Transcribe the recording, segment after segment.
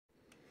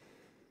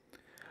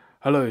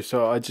Hello,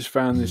 so I just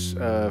found this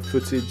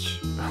footage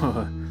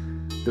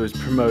that was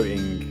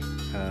promoting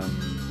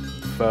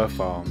fur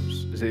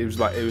farms. It was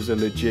a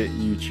legit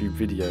YouTube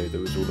video that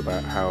was all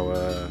about how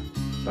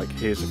like,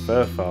 here's a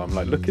fur farm,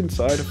 like look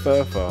inside a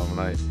fur farm,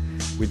 like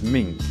with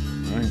mink,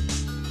 right?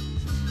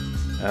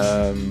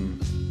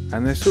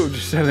 And they're sort of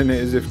just selling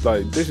it as if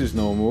like this is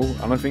normal,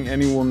 and I think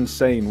anyone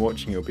sane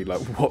watching it will be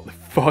like, what the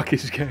fuck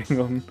is going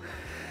on?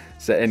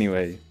 So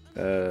anyway,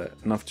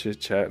 enough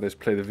chit chat, let's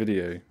play the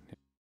video.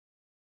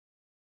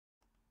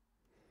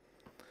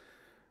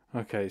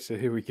 Okay, so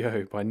here we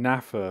go, by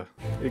NAFA.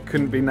 It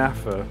couldn't be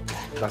NAFA.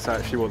 That's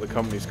actually what the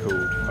company's called.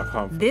 I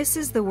can't... This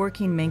is the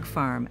working mink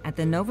farm at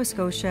the Nova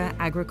Scotia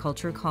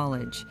Agriculture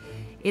College.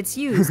 It's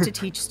used to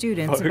teach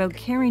students about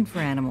caring for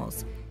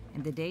animals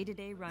and the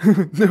day-to-day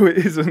running. No, it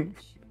isn't.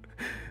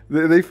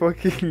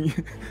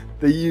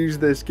 They use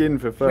their skin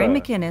for fur. Ray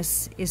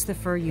McInnes is the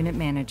fur unit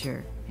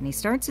manager, and he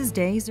starts his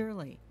days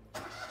early.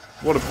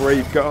 What a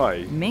brave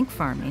guy. Mink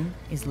farming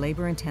is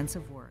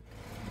labor-intensive work.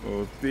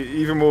 Well,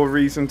 even more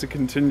reason to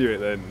continue it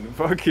then.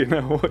 Fucking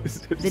hell, what is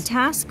this? The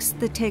tasks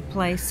that take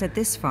place at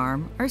this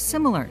farm are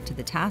similar to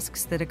the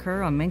tasks that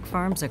occur on mink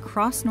farms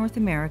across North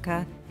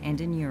America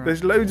and in Europe.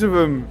 There's loads of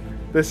them.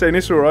 They're saying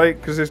it's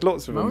alright because there's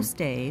lots of them. Most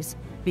days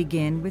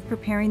begin with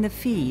preparing the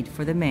feed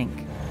for the mink.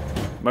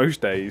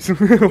 Most days?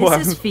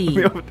 This is feed.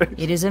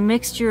 It is a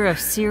mixture of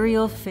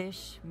cereal,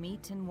 fish,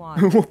 meat, and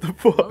water. What the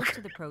fuck? Most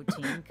of the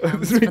protein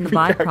comes from the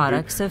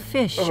byproducts of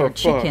fish or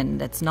chicken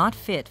that's not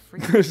fit for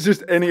use. It's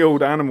just any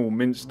old animal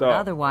minced up.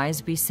 Otherwise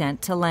be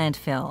sent to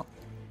landfill.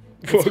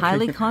 It's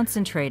highly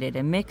concentrated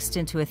and mixed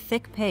into a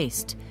thick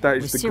paste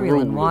with cereal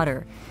and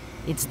water.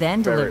 It's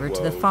then delivered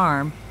to the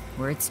farm,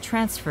 where it's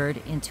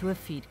transferred into a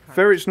feed cart.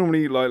 Ferrets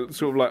normally like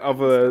sort of like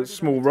other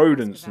small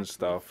rodents and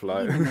stuff.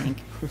 Like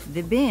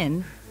the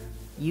bin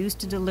used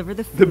to deliver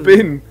the food. The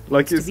bin,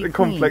 like it's a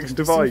complex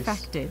device.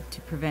 Disinfected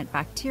to prevent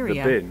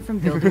bacteria from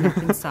building up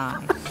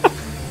inside.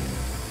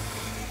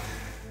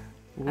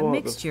 A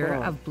mixture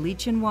of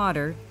bleach and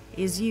water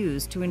is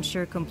used to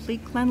ensure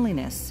complete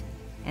cleanliness,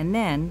 and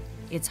then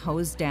it's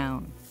hosed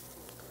down.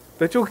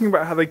 They're talking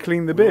about how they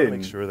clean the bin.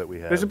 Make sure that we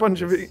have There's a bunch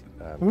of it.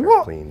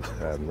 What? Cleaned.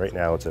 Right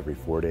now it's every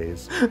 4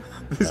 days.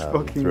 This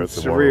fucking throughout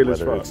the surreal warmer as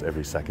weather, fuck. it's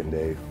every second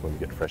day when we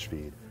get fresh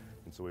feed.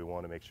 And so we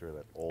want to make sure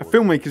that all a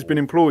filmmaker's been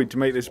employed to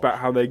make this about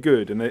how they're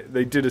good, and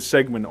they did a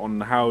segment on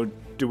how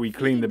do we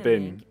clean the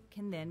bin.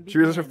 Do you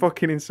realize how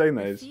fucking insane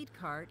that is?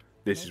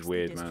 This is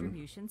weird,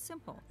 man.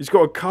 He's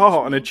got a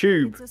cart and a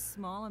tube.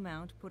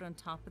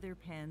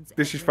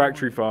 This is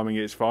factory farming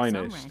at its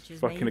finest.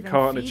 Fucking a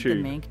cart and a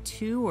tube. They mink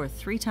 2 or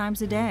 3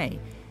 times a day,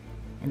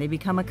 and they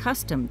become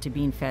accustomed to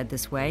being fed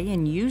this way,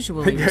 and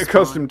usually they get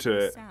accustomed to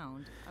it.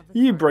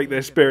 You break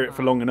their spirit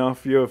for long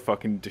enough, you'll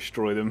fucking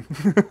destroy them.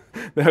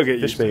 They'll get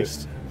used to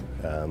it.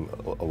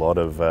 A lot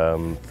of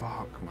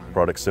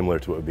products similar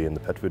to what would be in the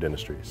pet food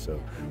industry. So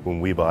when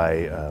we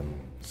buy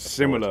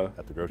similar,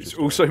 at the grocery it's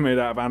store, also made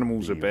out of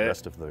animals a bit. The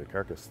rest of the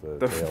carcass, the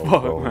tail,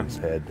 bones,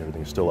 head, everything,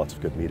 there's still lots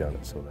of good meat on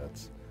it. So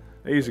that's.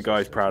 He's a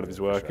guy's proud of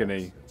his work, isn't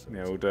he?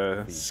 The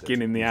old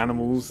skinning the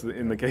animals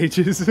in the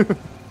cages.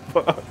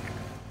 Fuck.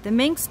 The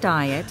mink's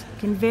diet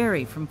can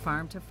vary from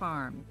farm to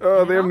farm.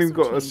 Oh, they haven't even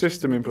got a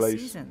system in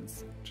place.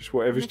 Just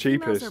whatever's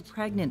cheapest. If females are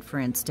pregnant, for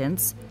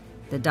instance,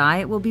 the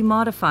diet will be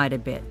modified a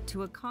bit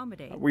to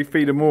accommodate. We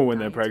feed them more when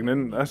they're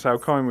pregnant. That's how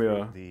kind we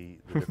are.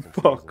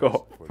 Fuck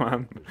off,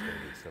 man.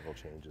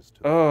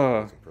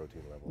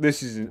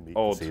 This is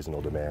odd.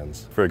 Seasonal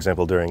demands. For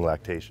example, during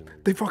lactation.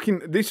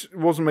 This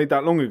wasn't made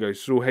that long ago.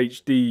 It's all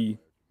HD.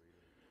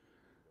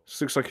 This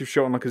looks like it's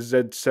shot on like a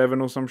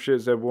Z7 or some shit,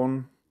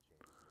 Z1.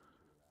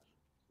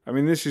 I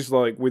mean, this is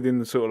like within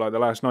the sort of like the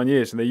last 9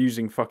 years, and they're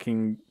using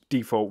fucking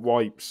default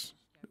wipes.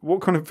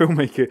 What kind of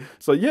filmmaker?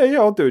 It's like, yeah,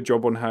 I'll do a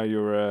job on how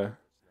your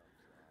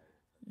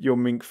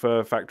mink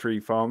fur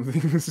factory farm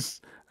thing's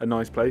a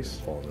nice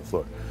place. Fall on the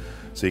floor,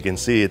 so you can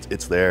see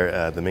it's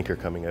there. The mink are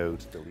coming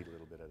out. They'll eat a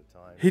little bit at a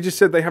time. He just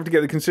said they have to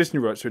get the consistency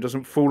right so it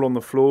doesn't fall on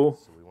the floor.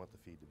 So we want the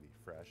feed to be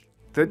fresh.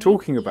 They're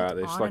talking about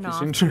this like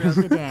it's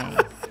interesting.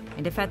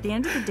 And if at the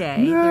end of the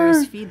day there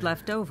is feed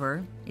left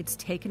over, it's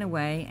taken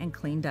away and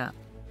cleaned up.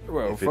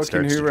 Well, if fucking it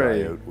starts hooray.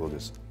 to dry out, we'll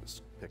just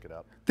pick it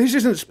up. This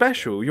isn't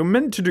special. You're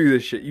meant to do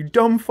this shit, you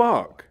dumb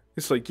fuck.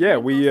 It's like, yeah,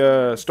 we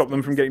stop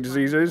them from getting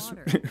diseases.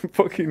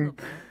 Fucking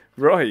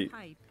right.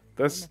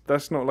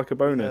 That's not like a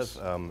bonus.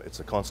 It's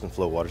a constant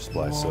flow water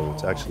supply, so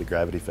it's actually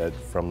gravity fed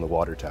from the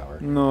water tower.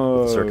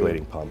 No. With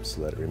circulating pumps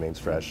so that it remains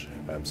fresh,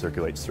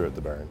 circulates throughout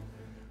the barn.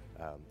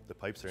 The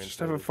pipes are just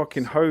have a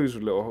fucking hose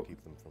with little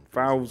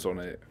valves on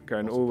it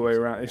going all the way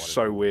around. It's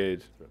so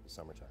weird.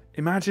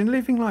 Imagine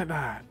living like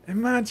that.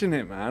 Imagine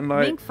it, man.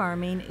 Like, mink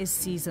farming is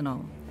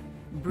seasonal.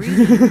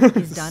 Breeding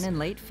is done in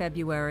late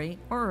February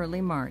or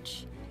early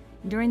March.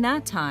 During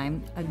that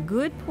time, a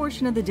good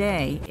portion of the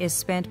day is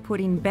spent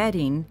putting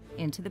bedding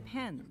into the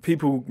pens.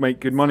 People make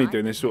good money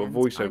doing this sort of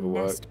voiceover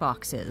work. Nest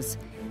boxes,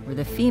 where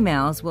the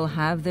females will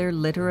have their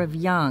litter of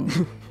young.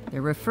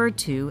 They're referred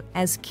to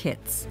as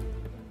kits.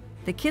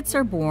 The kits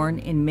are born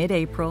in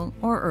mid-April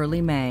or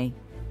early May.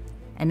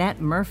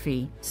 Annette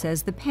Murphy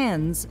says the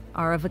pens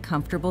are of a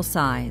comfortable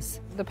size.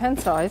 The pen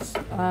size,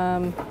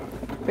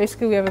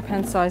 basically we have a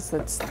pen size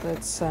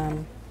that's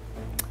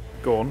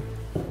Go on.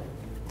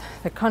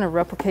 that kind of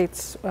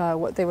replicates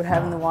what they would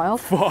have in the wild.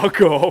 Fuck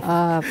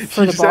off.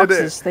 For the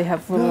boxes, they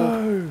have little.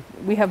 No.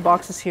 We have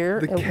boxes here.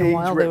 The in cage the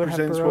wild,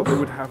 represents they would have what they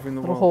would have in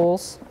the little wild.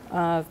 holes.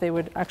 They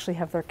would actually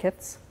have their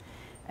kits,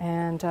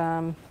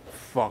 and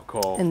fuck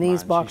off. in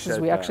these man, boxes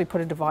we that. actually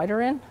put a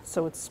divider in,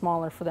 so it's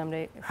smaller for them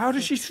to. How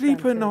does she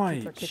sleep at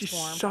night? She's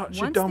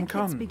such a dumb Once the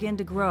kits cunt. begin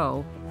to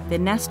grow, the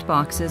nest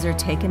boxes are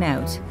taken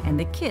out and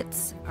the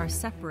kits are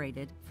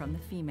separated from the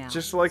female.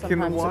 Just like in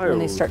the Sometimes wild. when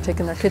they start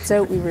taking their kits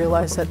out, we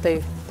realize that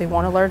they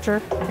want a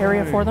larger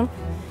area for them,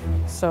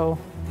 so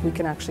we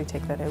can actually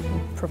take that out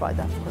and provide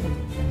that for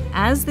them.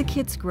 As the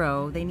kits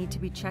grow, they need to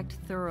be checked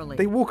thoroughly.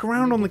 They walk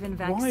around on the Given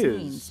vaccines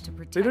wires. to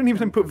protect They don't even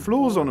them put from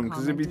floors all on them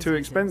because it'd be common too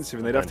diseases. expensive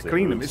and they'd have to Sometimes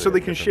clean it them. moves So they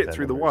at can different shit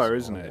through the temperatures wire,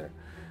 isn't on it? there.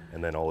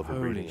 And then all of her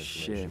breeding Holy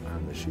shit, information man.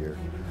 from this year.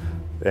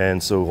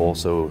 And so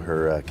also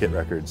her kit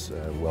records,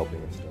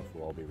 whelping and stuff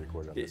will all be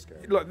recorded on this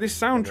card. Like this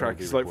soundtrack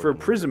is like for a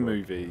prison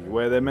movie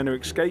where they're meant to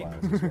escape.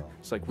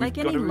 It's like we've Like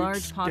got any to large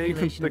escape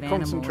population the of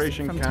animals,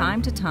 concentration from camp.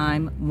 time to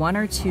time, one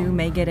or two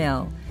may get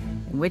ill,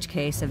 in which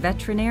case a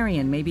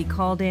veterinarian may be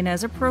called in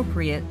as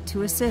appropriate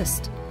to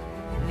assist.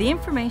 The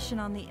information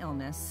on the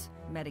illness,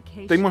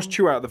 medication, They must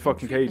chew out the and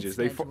fucking treatment cages.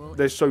 schedule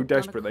They're is so put on a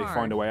desperate they card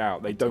find a way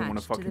out. They don't want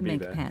to attached to fucking the be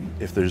Mink there. pen.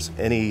 If there's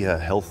any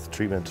health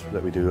treatment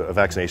that we do, a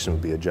vaccination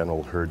would be a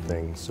general herd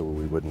thing, so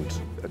we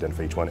wouldn't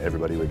identify each one.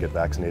 Everybody would get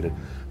vaccinated.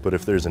 But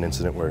if there's an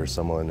incident where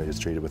someone is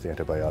treated with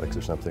antibiotics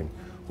or something,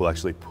 we'll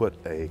actually put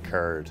a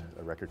card,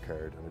 a record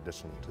card, in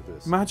addition to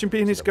this. Imagine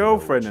being so his that we know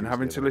girlfriend which and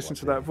having to Tuesday listen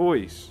to they that want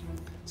voice.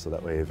 So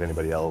that way, if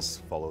anybody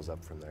else follows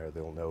up from there,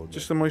 they'll know.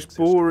 Just that the most it's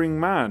history. boring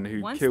man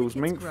who Once kills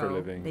the kits mink for a grow,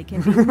 living. they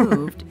can be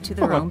moved to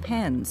their own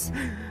pens,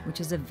 which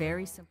is a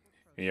very simple.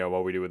 Yeah,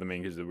 what we do with the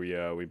mink is that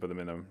we put them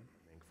in a...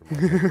 From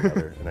one to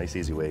another. A nice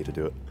easy way to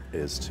do it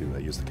is to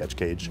use the catch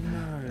cage.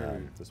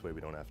 This way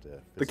we don't have to.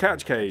 The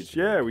catch cage,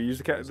 yeah, we use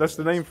the catch. That's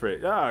the name for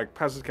it. Yeah,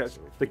 passes catch.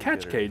 The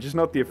catch cage is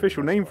not the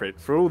official name for it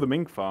for all the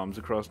mink farms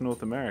across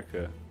North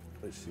America.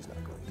 She's not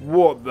going to.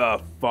 What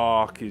the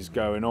fuck is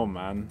going on,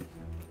 man?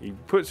 He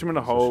puts him in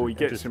a hole, he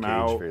Enters gets the him cage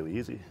out, fairly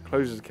easy.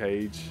 closes the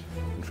cage,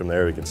 And from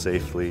there we can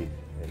safely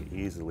and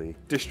easily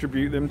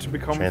distribute them to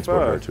become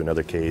transport her fur. to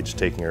another cage,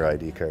 taking her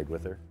ID card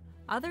with her.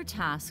 Other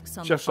tasks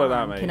on Just the like that,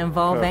 farm mate. can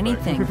involve Perfect.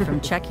 anything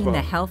from checking the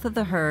Fuck. health of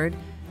the herd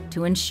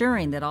to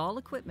ensuring that all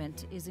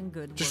equipment is in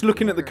good Just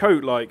working looking at the order.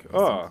 coat like, This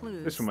oh,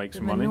 includes this will make the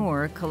some money.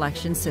 manure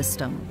collection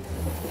system.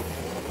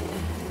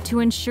 To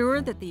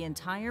ensure that the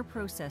entire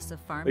process of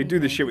farming They do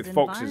this mink shit is with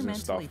foxes and environmentally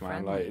stuff,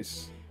 man. Like, friendly,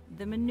 it's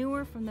the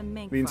manure from the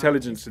mink the farm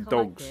intelligence is of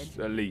dogs,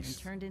 collected at least.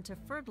 and turned into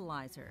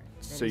fertilizer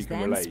that So is you can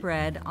then relate.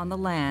 spread on the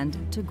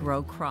land to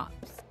grow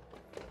crops.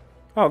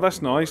 Oh,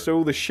 that's nice. So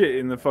all the shit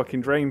in the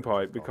fucking drain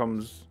pipe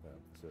becomes...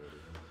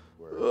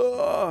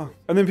 Ugh.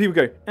 And then people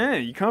go,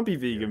 you can't be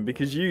vegan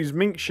because you use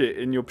mink shit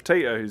in your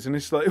potatoes. And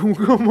it's like, oh,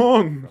 come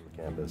on.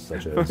 Canvas,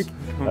 such as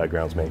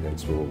grounds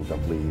maintenance will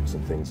dump leaves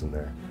and things in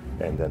there.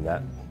 And then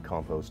that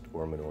compost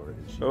or manure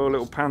is used. Oh, a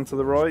little pan to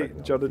the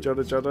right. Judder,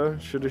 judder, judder.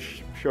 Should have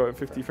shot at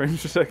 50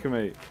 frames per second,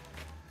 mate.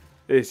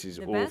 This is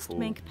The awful. best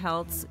mink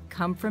pelts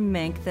come from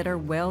mink that are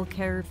well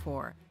cared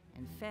for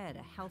and fed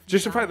a healthy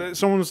Just the fact diet. that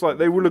someone's like,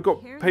 they would have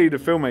got Prepare paid a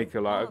the filmmaker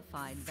meat like a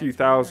qualified few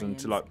thousand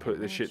to veterinarians like put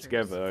and this shit ranchers.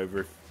 together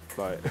over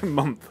like a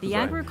month. The It's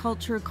like,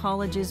 Agriculture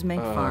College's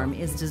mink farm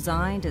is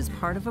designed as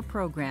part of a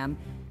program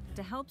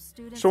to help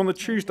students. so on the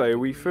obtain Tuesday, their are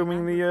we degree in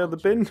filming the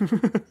bin?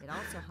 agriculture. It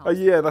also Oh helps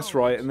yeah, the that's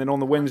right. college And then on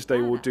the Wednesday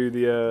we'll data, do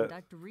the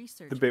conduct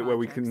research bit where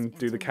we projects can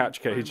do into the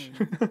catch mink cage.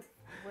 farming.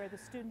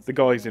 The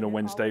guy's in on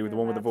Wednesday with the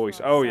one with the voice.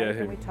 Oh yeah,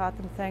 him. We taught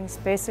them things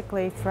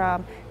basically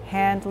from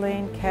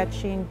handling,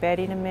 catching,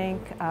 bedding a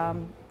mink,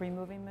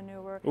 removing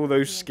manure. All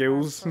those the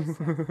entire skills.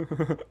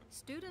 process.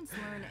 Students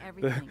learn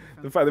everything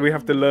from The fact that we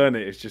have to feeding learn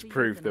them it is just to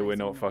proof that we're euthanizing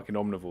not them, fucking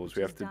omnivores. which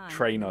We is have to done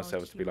train in the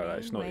ourselves most to be like that.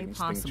 It's not humane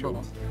way instinctual.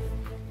 possible.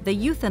 The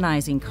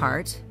euthanizing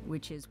cart,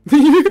 which is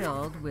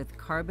filled with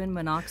carbon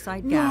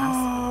monoxide gas,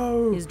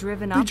 No! is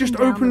driven They up just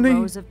and down openly- the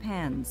rows of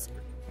pens,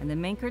 and the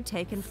mink are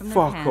taken from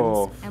Fuck their pens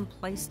off. and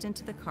placed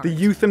into the cart. The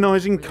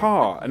euthanizing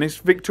car, and it's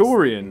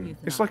Victorian.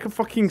 It's like a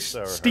fucking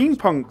So our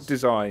steampunk harvest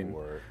design.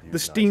 for The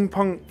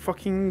steampunk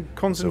fucking So we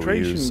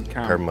concentration use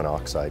camp. carbon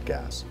monoxide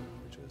gas,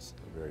 which is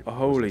a very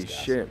Holy poisonous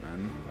gas. shit,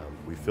 man.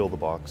 We fill the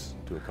box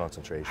to a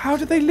concentration. How do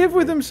so they that live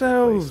with we place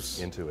themselves?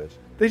 Into it.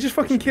 They just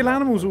fucking kill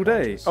animals all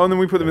day. Oh, and then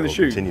we put them in the we'll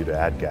chute. Continue to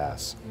add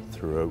gas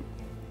throughout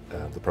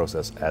the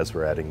process as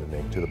we're adding the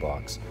mink to the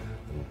box,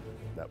 and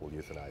that will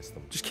euthanize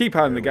them. Just keep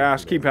adding the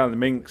gas, keep adding the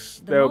minks.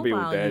 The They'll be all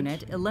mobile dead unit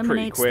pretty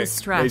eliminates quick. the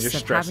stress They just of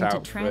stress having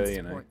out to for,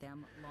 transport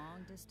them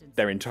long distances.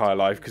 their entire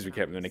life because we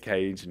kept them in a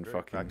cage and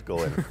fucking.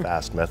 Practical and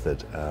fast method.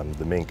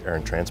 The mink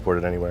aren't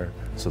transported anywhere,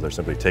 so they're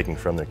simply taken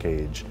from their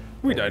cage.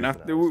 We and don't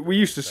have to. euthanized. We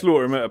used to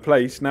slaughter them at a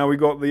place. Now we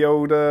got the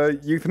old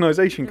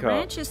euthanization The cart.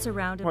 ranch is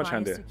surrounded Much by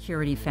handier. a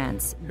security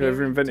fence. Whoever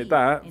buried invented deep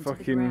that, into the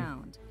fucking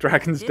ground.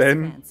 Dragon's This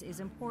Den. fence is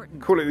important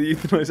Call it the to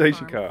keep the euthanization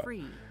farm cart.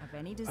 free of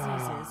any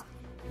diseases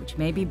which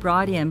may be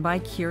brought in by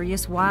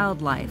curious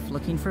wildlife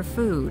looking for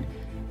food.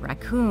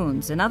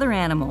 Raccoons and other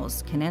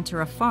animals can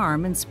enter a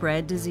farm and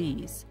spread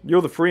disease.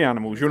 You're the free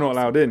animals. You're not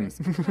allowed in.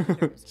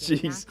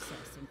 Jeez.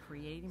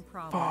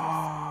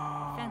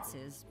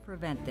 Fences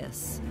prevent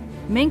this.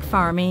 Mink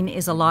farming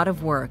is a lot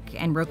of work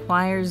and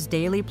requires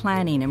daily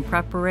planning and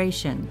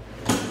preparation.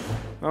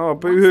 Oh,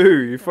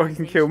 boo-hoo. You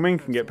fucking kill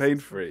mink and get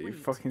paid for it. You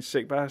fucking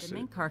sick bastard. The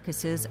mink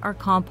carcasses are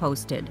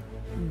composted.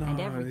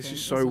 No, this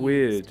is so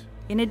weird.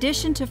 In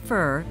addition to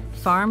fur,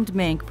 farmed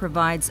mink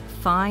provides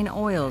fine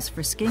oils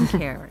for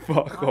skincare.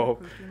 Fuck off.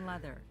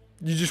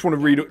 You just want to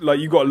read, like,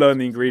 you got to learn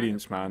the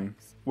ingredients, man.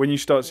 When you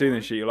start seeing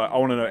this shit, you're like, I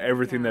want to know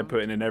everything they're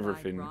putting in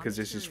everything, because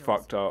this is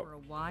fucked up. For a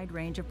wide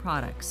range of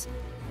products,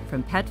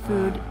 from pet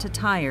food to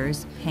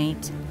tires,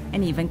 paint,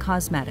 and even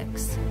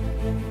cosmetics.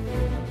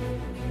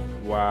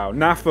 Wow,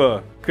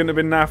 NAFA. Couldn't have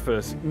been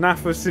NAFA.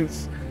 NAFA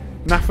since...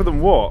 NAFA than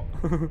what?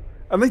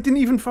 And they didn't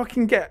even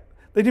fucking get...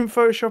 They didn't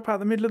Photoshop out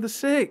the middle of the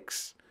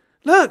 6.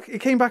 Look, it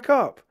came back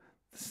up.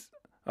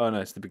 Oh no,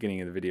 it's the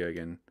beginning of the video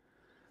again.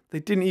 They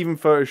didn't even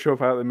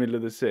Photoshop out the middle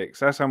of the 6.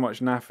 That's how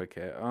much NAFA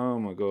care. Oh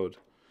my god.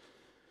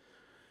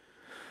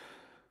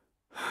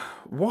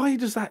 Why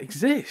does that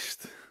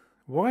exist?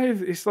 Why?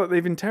 It's like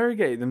they've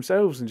interrogated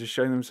themselves and just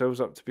shown themselves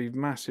up to be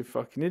massive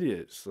fucking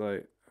idiots.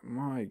 Like,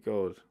 my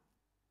god.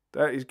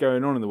 That is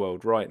going on in the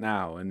world right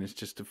now, and it's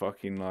just a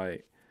fucking,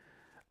 like...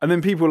 And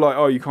then people are like,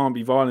 oh, you can't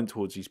be violent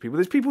towards these people.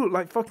 There's people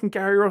like fucking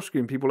Gary Roscoe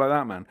and people like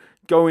that, man,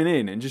 going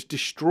in and just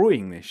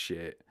destroying this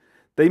shit.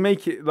 They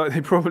make it, like, they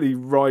probably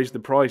rise the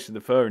price of the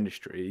fur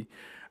industry,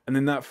 and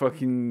then that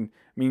fucking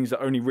means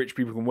that only rich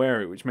people can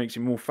wear it, which makes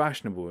it more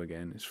fashionable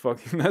again. It's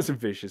fucking, that's a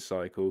vicious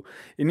cycle.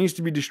 It needs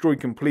to be destroyed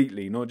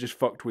completely, not just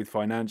fucked with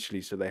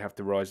financially so they have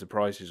to rise the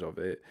prices of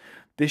it.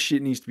 This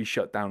shit needs to be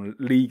shut down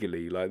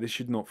legally. Like, this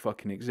should not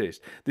fucking exist.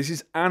 This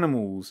is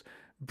animals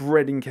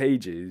bred in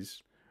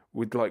cages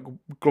with like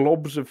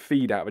globs of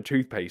feed out of a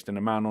toothpaste and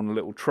a man on a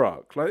little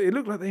truck. Like, it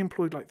looked like they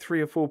employed like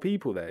 3 or 4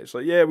 people there. It's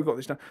like, yeah, we got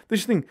this down. The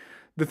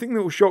thing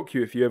that will shock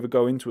you if you ever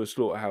go into a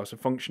slaughterhouse, a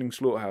functioning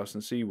slaughterhouse,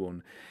 and see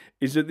one,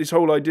 is that this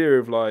whole idea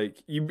of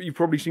like, you've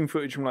probably seen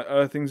footage from like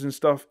Earthings and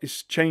stuff.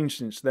 It's changed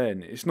since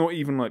then. It's not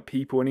even like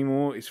people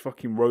anymore. It's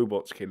fucking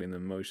robots killing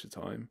them most of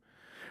the time.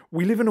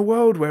 We live in a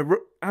world where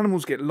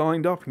animals get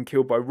lined up and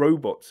killed by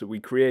robots that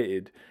we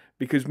created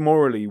because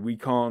morally we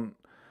can't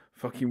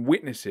fucking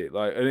witness it.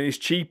 Like, and it's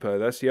cheaper,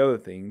 that's the other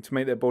thing, to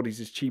make their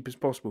bodies as cheap as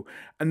possible.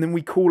 And then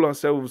we call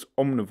ourselves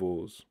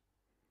omnivores.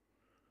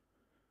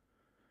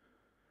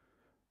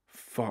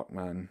 Fuck,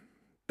 man.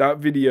 That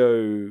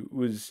video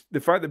was... The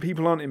fact that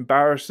people aren't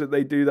embarrassed that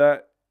they do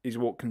that is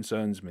what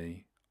concerns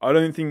me. I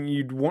don't think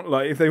you'd want...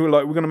 Like, if they were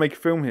like, we're going to make a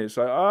film here, it's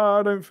like,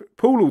 I don't...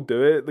 Paul will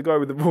do it, the guy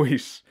with the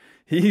voice.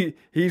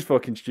 He's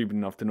fucking stupid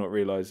enough to not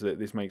realise that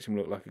this makes him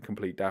look like a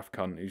complete daft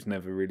cunt who's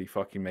never really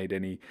fucking made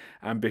any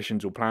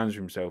ambitions or plans for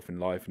himself in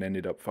life and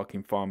ended up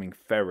fucking farming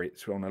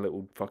ferrets on a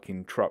little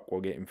fucking truck while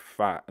getting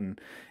fat,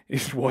 and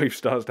his wife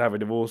starts to have a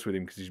divorce with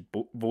him because his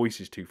voice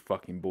is too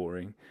fucking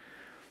boring.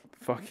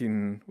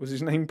 Fucking... Was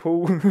his name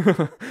Paul?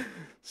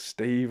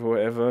 Steve or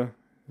whatever.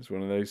 It's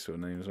one of those sort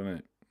of names, wasn't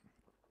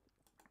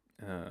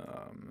it?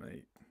 Oh,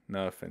 mate.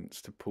 No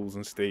offence to Pauls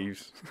and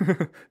Steves.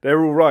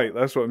 They're all right,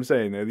 that's what I'm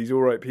saying. They're these all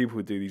right people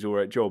who do these all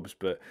right jobs,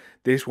 but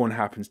this one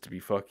happens to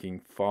be fucking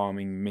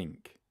farming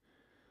mink.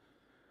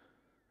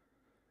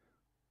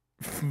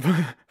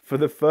 For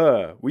the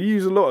fur. We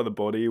use a lot of the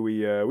body.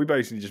 We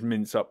basically just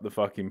mince up the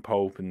fucking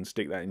pulp and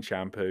stick that in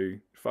shampoo.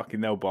 Fucking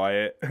they'll buy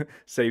it.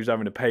 Saves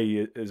having to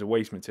pay as a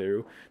waste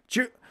material.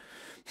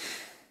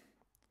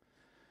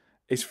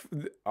 It's...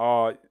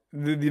 the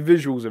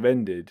visuals have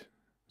ended.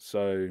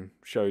 So,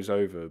 show's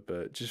over,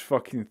 but just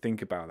fucking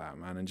think about that,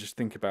 man, and just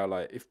think about,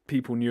 like, if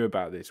people knew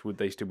about this, would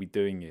they still be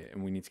doing it?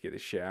 And we need to get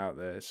this shit out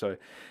there. So,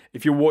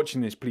 if you're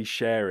watching this, please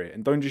share it,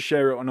 and don't just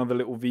share it on other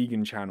little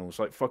vegan channels.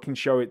 Like, fucking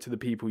show it to the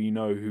people you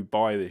know who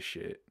buy this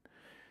shit.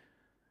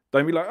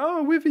 Don't be like,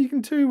 oh, we're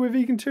vegan too, we're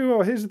vegan too.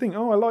 Oh, here's the thing.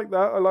 Oh, I like that,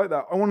 I like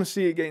that. I want to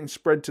see it getting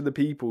spread to the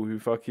people who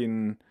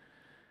fucking...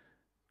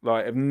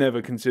 like, I've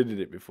never considered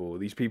it before.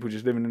 These people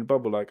just living in a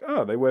bubble like,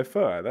 oh, they wear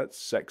fur. That's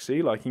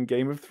sexy, like in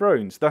Game of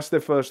Thrones. That's their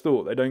first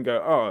thought. They don't go,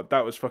 oh,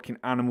 that was fucking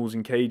animals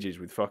in cages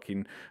with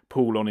fucking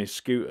Paul on his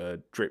scooter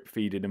drip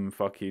feeding them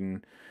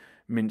fucking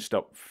minced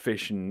up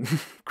fish and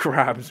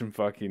crabs and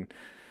fucking...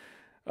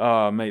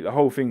 Oh, mate, the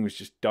whole thing was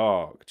just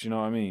dark. Do you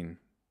know what I mean?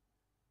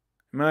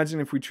 Imagine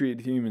if we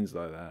treated humans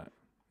like that.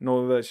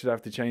 Not that that should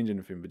have to change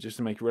anything, but just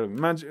to make it relevant.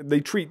 Imagine they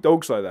treat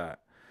dogs like that.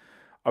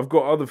 I've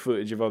got other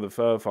footage of other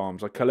fur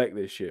farms. I collect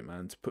this shit,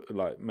 man, to put,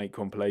 like, make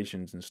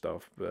compilations and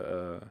stuff.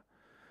 But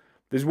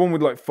there's one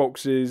with like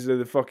foxes. They're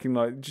the fucking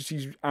like just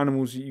these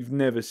animals that you've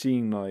never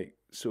seen, like,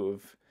 sort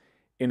of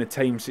in a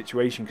tame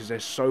situation because they're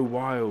so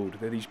wild.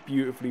 They're these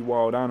beautifully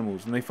wild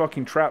animals, and they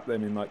fucking trap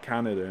them in like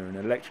Canada and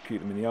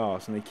electrocute them in the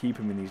arse, and they keep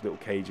them in these little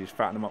cages,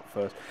 fatten them up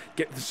first,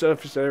 get the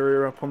surface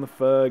area up on the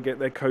fur, get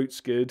their coats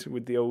good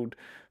with the old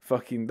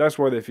fucking. That's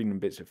why they're feeding them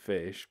bits of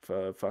fish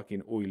for a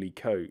fucking oily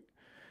coat.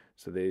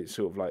 So they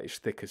sort of like it's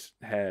thick as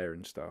hair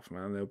and stuff,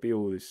 man. There'll be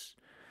all this.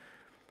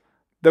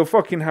 They'll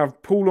fucking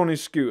have Paul on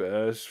his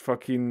scooter,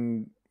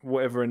 fucking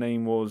whatever her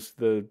name was,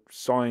 the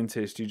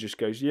scientist who just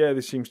goes, yeah,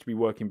 this seems to be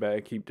working better,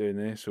 keep doing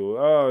this, or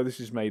oh, this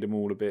has made them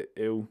all a bit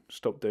ill,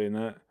 stop doing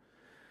that.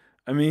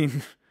 I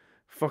mean,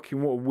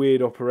 fucking what a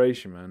weird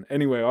operation, man.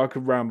 Anyway, I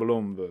could ramble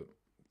on, but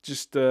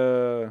just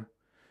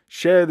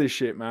share this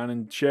shit, man,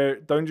 and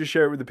don't just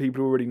share it with the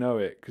people who already know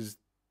it, because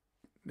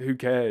who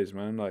cares,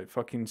 man? Like,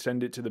 fucking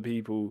send it to the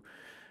people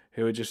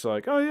who are just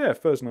like, oh yeah,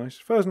 fur's nice.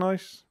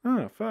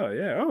 Oh, fur,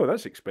 yeah. Oh,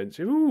 that's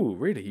expensive. Ooh,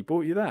 really? He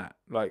bought you that?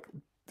 Like,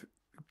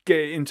 get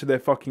it into their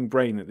fucking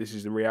brain that this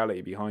is the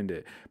reality behind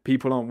it.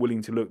 People aren't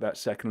willing to look that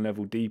second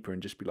level deeper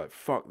and just be like,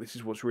 fuck, this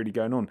is what's really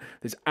going on.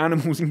 There's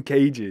animals in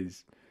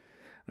cages.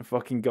 And a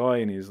fucking guy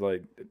in his,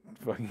 like,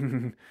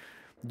 fucking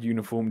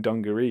uniform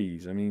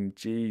dungarees. I mean,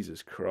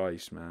 Jesus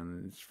Christ,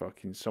 man. It's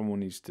fucking, someone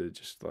needs to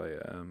just, like,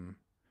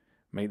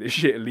 make this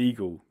shit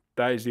illegal.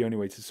 That is the only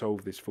way to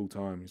solve this full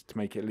time, is to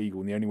make it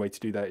illegal. And the only way to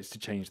do that is to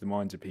change the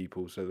minds of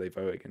people so they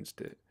vote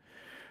against it.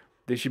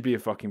 This should be a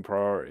fucking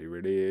priority,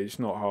 really. It's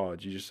not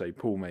hard. You just say,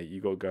 Paul, mate, you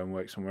got to go and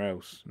work somewhere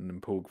else. And then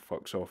Paul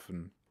fucks off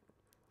and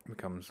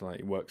becomes like,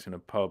 he works in a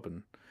pub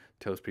and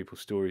tells people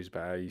stories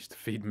about how he used to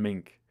feed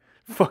mink.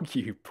 Fuck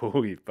you,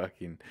 Paul, you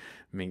fucking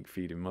mink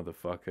feeding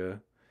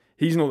motherfucker.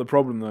 He's not the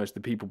problem, though. It's the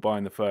people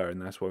buying the fur,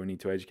 and that's why we need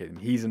to educate them.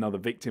 He's another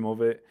victim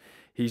of it.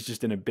 He's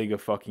just in a bigger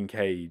fucking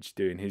cage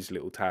doing his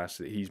little tasks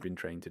that he's been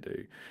trained to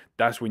do.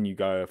 That's when you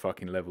go a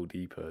fucking level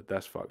deeper.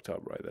 That's fucked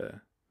up right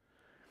there.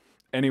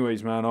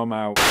 Anyways, man, I'm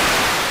out.